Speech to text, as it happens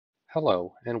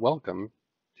Hello and welcome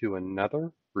to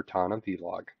another Virtana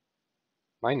vlog.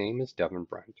 My name is Devin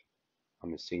Brent.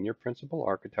 I'm a Senior Principal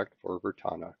Architect for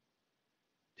Virtana.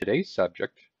 Today's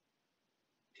subject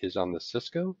is on the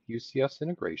Cisco UCS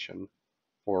integration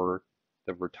for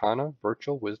the Virtana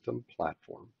VirtualWisdom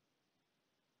platform.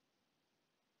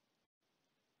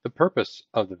 The purpose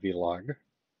of the vlog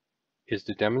is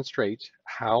to demonstrate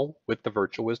how, with the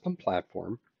VirtualWisdom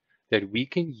platform, that we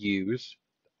can use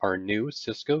our new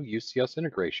Cisco UCS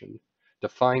integration to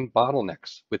find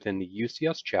bottlenecks within the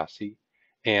UCS chassis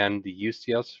and the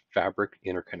UCS fabric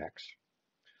interconnects.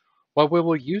 What we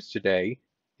will use today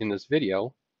in this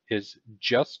video is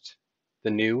just the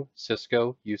new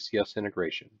Cisco UCS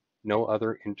integration. No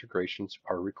other integrations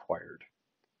are required.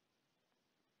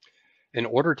 In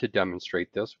order to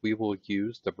demonstrate this, we will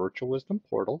use the VirtualWisdom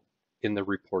portal in the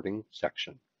reporting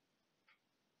section.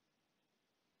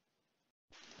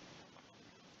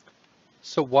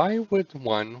 So why would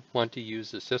one want to use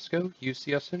the Cisco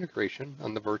UCS integration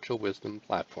on the VirtualWisdom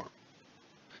platform?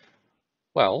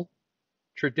 Well,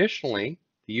 traditionally,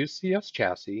 the UCS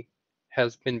chassis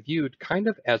has been viewed kind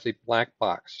of as a black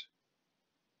box.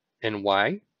 And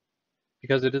why?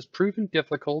 Because it has proven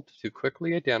difficult to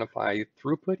quickly identify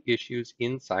throughput issues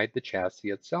inside the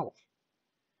chassis itself.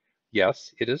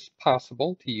 Yes, it is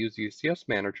possible to use UCS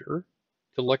Manager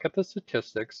to look at the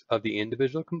statistics of the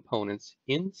individual components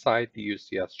inside the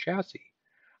UCS chassis.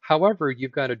 However,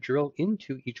 you've got to drill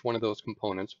into each one of those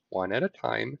components one at a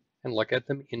time and look at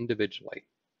them individually.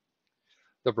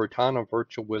 The Virtana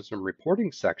VirtualWisdom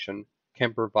reporting section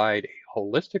can provide a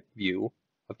holistic view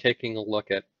of taking a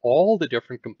look at all the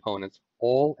different components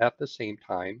all at the same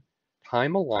time,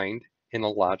 time aligned in a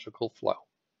logical flow.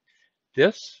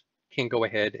 This can go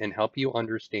ahead and help you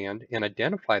understand and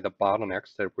identify the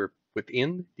bottlenecks that were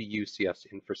within the UCS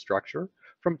infrastructure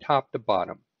from top to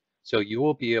bottom. So you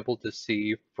will be able to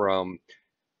see from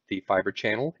the fiber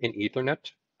channel and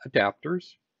Ethernet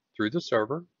adapters through the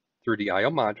server, through the I/O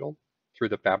module, through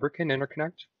the fabric and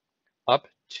interconnect, up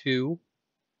to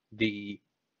the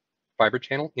fiber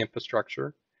channel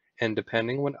infrastructure, and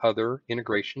depending on what other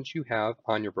integrations you have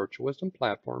on your VirtualWisdom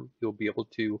platform, you'll be able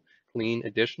to glean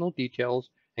additional details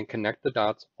and connect the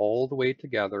dots all the way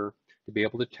together to be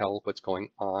able to tell what's going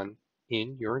on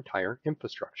in your entire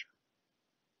infrastructure.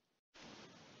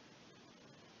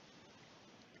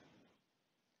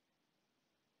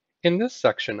 In this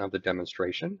section of the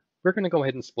demonstration, we're going to go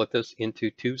ahead and split this into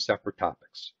two separate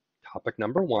topics. Topic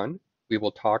number one, we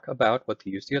will talk about what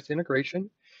the UCS integration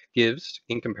gives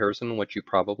in comparison to what you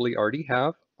probably already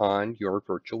have on your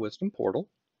VirtualWisdom portal.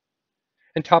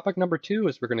 And topic number two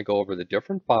is we're going to go over the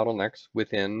different bottlenecks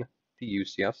within the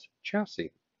UCS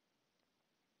chassis.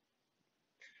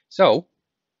 So,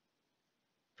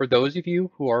 for those of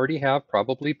you who already have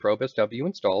probably ProBSW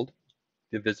installed,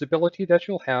 the visibility that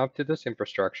you'll have to this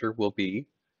infrastructure will be,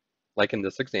 like in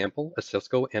this example, a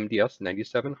Cisco MDS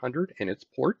 9700 and its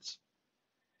ports,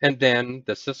 and then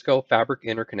the Cisco Fabric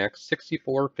Interconnect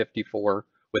 6454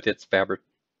 with its fabric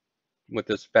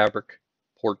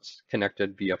ports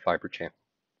connected via fiber channel.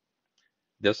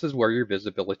 This is where your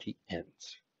visibility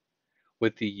ends.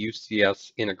 With the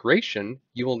UCS integration,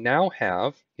 you will now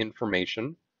have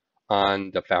information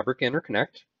on the Fabric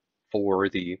Interconnect for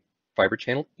the fiber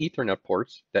channel Ethernet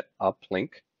ports that uplink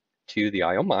to the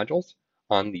I/O modules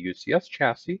on the UCS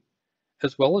chassis,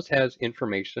 as well as has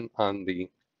information on the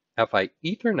FI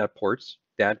Ethernet ports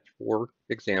that, for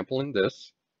example, in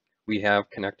this, we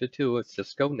have connected to a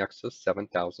Cisco Nexus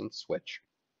 7000 switch.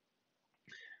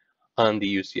 On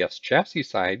the UCS chassis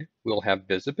side, we'll have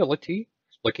visibility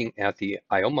looking at the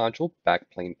I/O module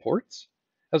backplane ports,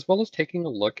 as well as taking a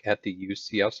look at the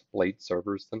UCS blade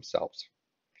servers themselves.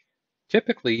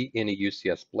 Typically, in a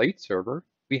UCS blade server,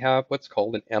 we have what's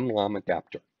called an MLOM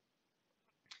adapter.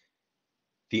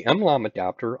 The MLOM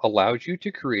adapter allows you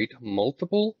to create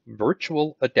multiple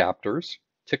virtual adapters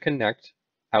to connect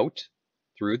out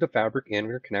through the Fabric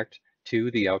Interconnect to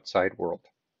the outside world.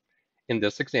 In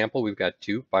this example, we've got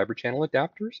 2 fiber channel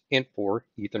adapters and 4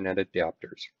 Ethernet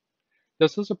adapters.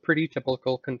 This is a pretty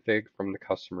typical config from the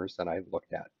customers that I've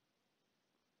looked at.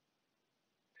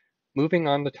 Moving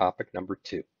on to topic number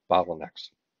 2, bottlenecks.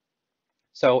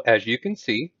 So as you can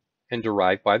see and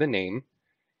derived by the name,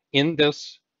 in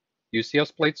this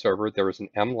UCS blade server, there is an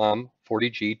MLOM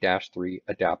 40G-3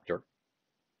 adapter.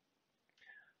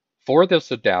 For this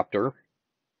adapter,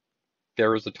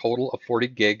 there is a total of 40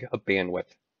 gig of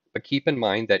bandwidth, but keep in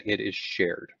mind that it is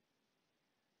shared.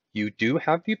 You do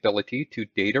have the ability to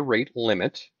data rate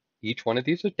limit each one of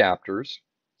these adapters.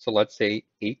 So let's say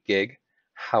 8 gig.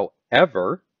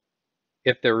 However,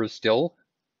 if there is still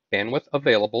bandwidth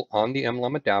available on the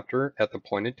MLM adapter at the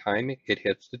point in time it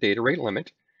hits the data rate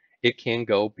limit, it can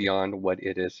go beyond what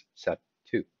it is set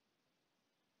to.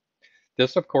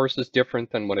 This, of course, is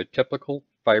different than what a typical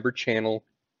fiber channel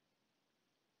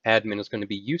admin is going to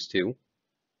be used to,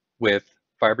 with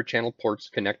fiber channel ports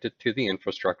connected to the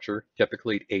infrastructure,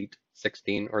 typically 8,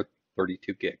 16, or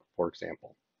 32 gig, for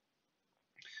example.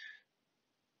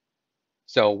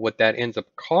 So what that ends up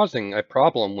causing a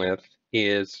problem with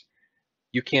is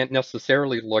you can't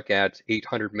necessarily look at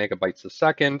 800 megabytes a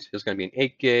second is going to be an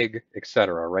 8 gig,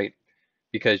 etc., right?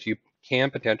 Because you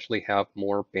can potentially have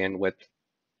more bandwidth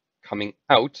coming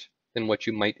out than what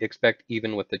you might expect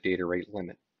even with the data rate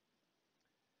limit.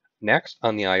 Next,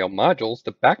 on the I/O modules,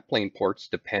 the backplane ports,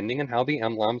 depending on how the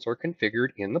MLOMs are configured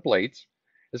in the blades,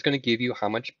 is going to give you how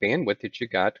much bandwidth that you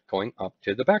got going up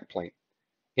to the backplane.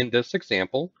 In this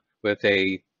example, with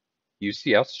a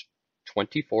UCS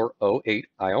 2408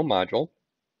 I/O module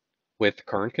with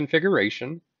current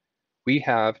configuration, we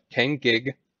have 10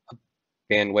 gig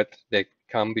bandwidth that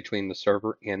come between the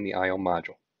server and the I/O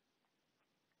module.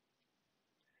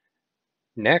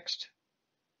 Next,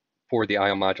 for the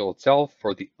I/O module itself,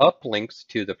 for the uplinks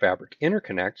to the Fabric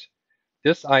Interconnect,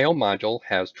 this I/O module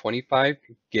has 25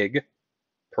 gig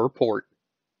per port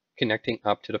connecting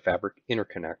up to the Fabric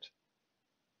Interconnect.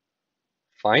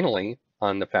 Finally,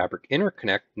 on the Fabric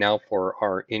Interconnect, now for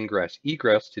our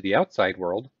ingress-egress to the outside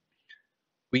world,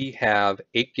 we have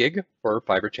 8 gig for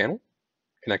fiber channel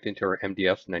connecting to our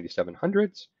MDS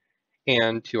 9700s,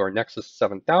 and to our Nexus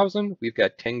 7000, we've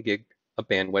got 10 gig of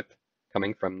bandwidth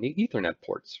coming from the Ethernet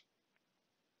ports.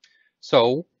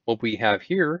 So what we have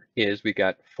here is we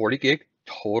got 40 gig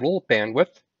total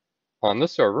bandwidth on the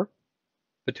server,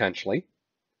 potentially.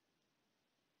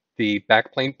 The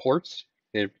backplane ports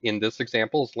in this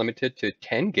example is limited to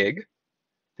 10 gig.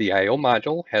 The I/O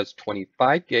module has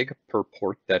 25 gig per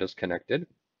port that is connected.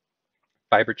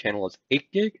 Fiber channel is 8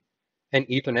 gig, and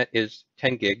Ethernet is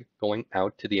 10 gig going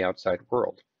out to the outside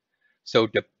world. So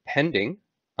depending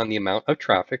on the amount of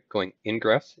traffic going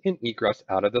ingress and egress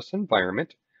out of this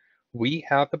environment, we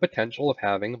have the potential of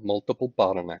having multiple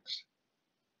bottlenecks.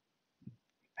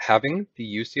 Having the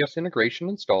UCS integration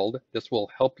installed, this will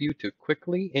help you to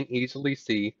quickly and easily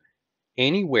see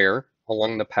anywhere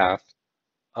along the path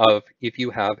of if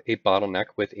you have a bottleneck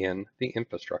within the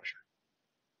infrastructure.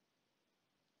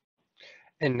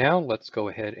 And now let's go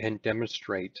ahead and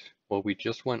demonstrate what we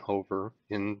just went over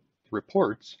in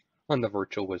reports on the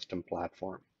VirtualWisdom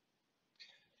platform.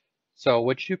 So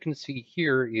what you can see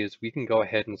here is we can go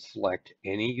ahead and select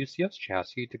any UCS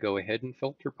chassis to go ahead and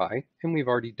filter by, and we've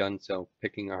already done so,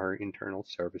 picking our internal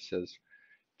services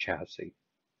chassis.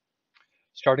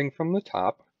 Starting from the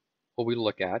top, what we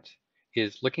look at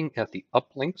is looking at the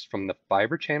uplinks from the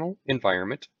fiber channel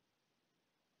environment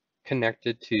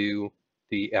connected to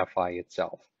the FI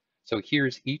itself. So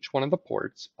here's each one of the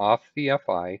ports off the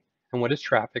FI and what its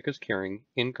traffic is carrying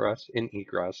ingress and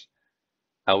egress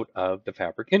out of the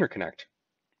Fabric Interconnect.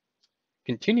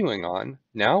 Continuing on,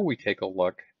 now we take a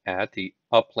look at the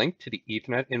uplink to the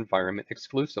Ethernet environment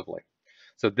exclusively.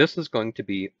 So this is going to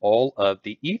be all of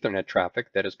the Ethernet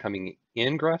traffic that is coming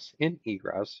ingress and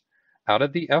egress out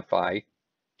of the FI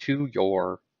to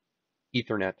your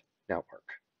Ethernet network.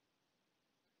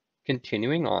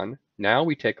 Continuing on, now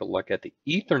we take a look at the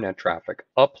Ethernet traffic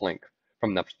uplink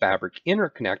from the Fabric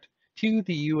Interconnect to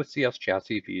the UCS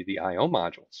chassis via the I/O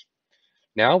modules.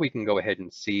 Now we can go ahead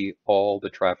and see all the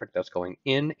traffic that's going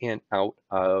in and out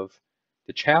of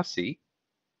the chassis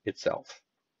itself.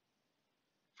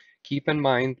 Keep in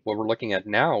mind what we're looking at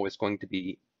now is going to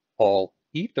be all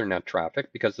Ethernet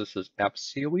traffic because this is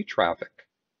FCOE traffic.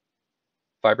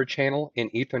 Fiber channel and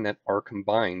Ethernet are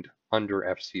combined under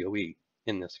FCOE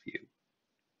in this view.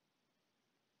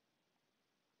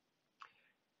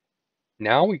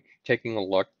 Now we're taking a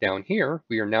look down here,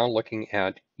 we are now looking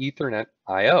at Ethernet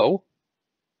I/O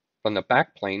from the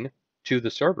backplane to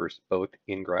the servers, both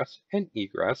ingress and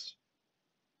egress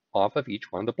off of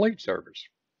each one of the blade servers.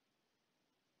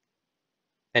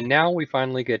 And now we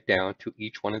finally get down to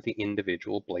each one of the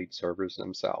individual blade servers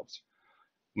themselves.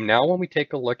 Now when we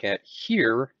take a look at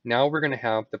here, now we're going to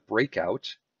have the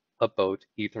breakout of both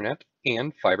Ethernet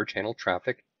and fiber channel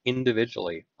traffic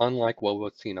individually, unlike what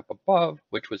was seen up above,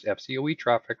 which was FCOE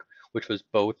traffic, which was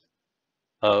both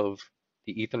of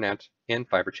the Ethernet and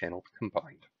fiber channel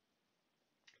combined.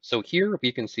 So here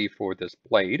we can see for this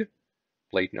blade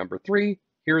number 3,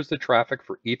 here's the traffic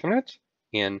for Ethernet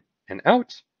in and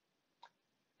out.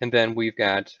 And then we've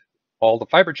got all the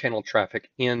fiber channel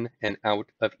traffic in and out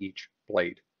of each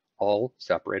blade, all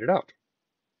separated out.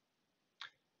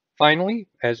 Finally,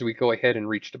 as we go ahead and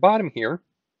reach the bottom here,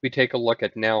 we take a look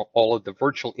at now all of the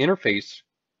virtual interface,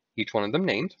 each one of them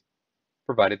named,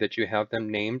 provided that you have them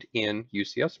named in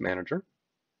UCS Manager.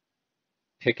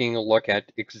 Taking a look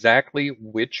at exactly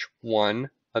which one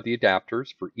of the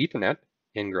adapters for Ethernet,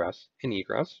 ingress and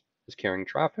egress, is carrying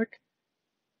traffic.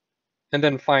 And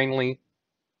then finally,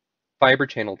 fiber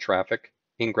channel traffic,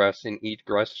 ingress and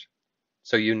egress,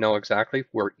 so you know exactly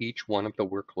where each one of the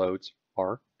workloads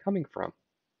are coming from.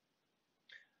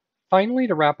 Finally,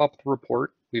 to wrap up the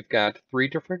report, we've got 3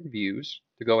 different views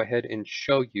to go ahead and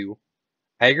show you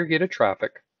aggregated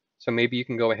traffic, so maybe you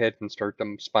can go ahead and start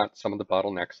to spot some of the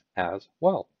bottlenecks as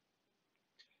well.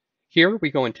 Here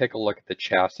we go and take a look at the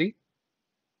chassis,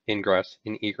 ingress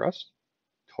and egress,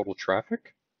 total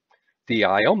traffic, the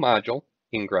I/O module,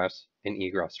 ingress and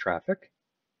egress traffic,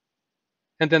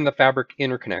 and then the fabric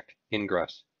interconnect,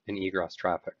 ingress and egress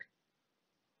traffic.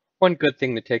 One good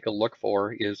thing to take a look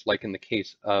for is, like in the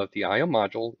case of the I/O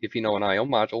module, if you know an I/O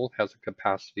module has a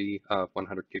capacity of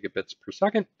 100 gigabits per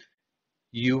second,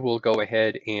 you will go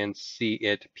ahead and see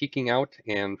it peaking out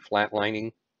and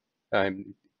flatlining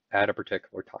at a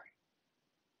particular time.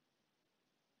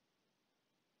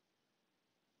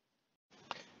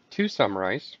 To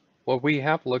summarize, what we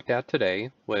have looked at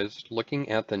today was looking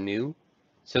at the new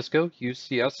Cisco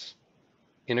UCS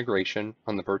integration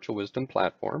on the VirtualWisdom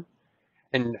platform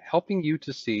and helping you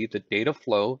to see the data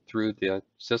flow through the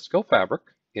Cisco Fabric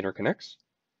Interconnects,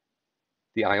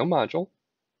 the I/O module,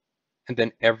 and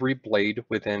then every blade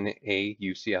within a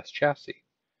UCS chassis.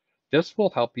 This will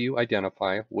help you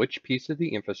identify which piece of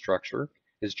the infrastructure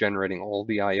is generating all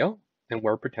the I/O and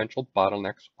where potential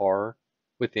bottlenecks are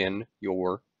within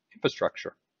your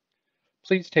infrastructure.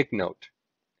 Please take note,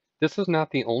 this is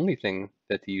not the only thing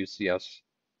that the UCS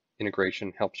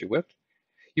integration helps you with.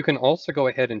 You can also go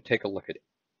ahead and take a look at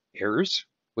errors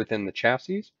within the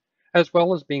chassis, as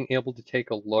well as being able to take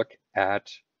a look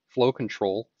at flow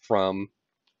control from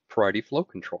priority flow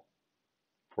control,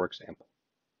 for example.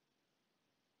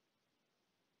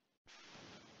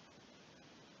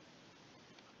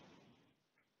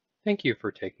 Thank you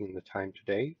for taking the time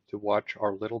today to watch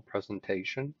our little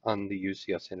presentation on the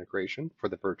UCS integration for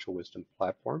the VirtualWisdom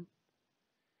platform.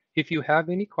 If you have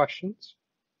any questions,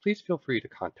 please feel free to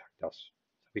contact us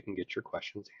so we can get your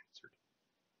questions answered.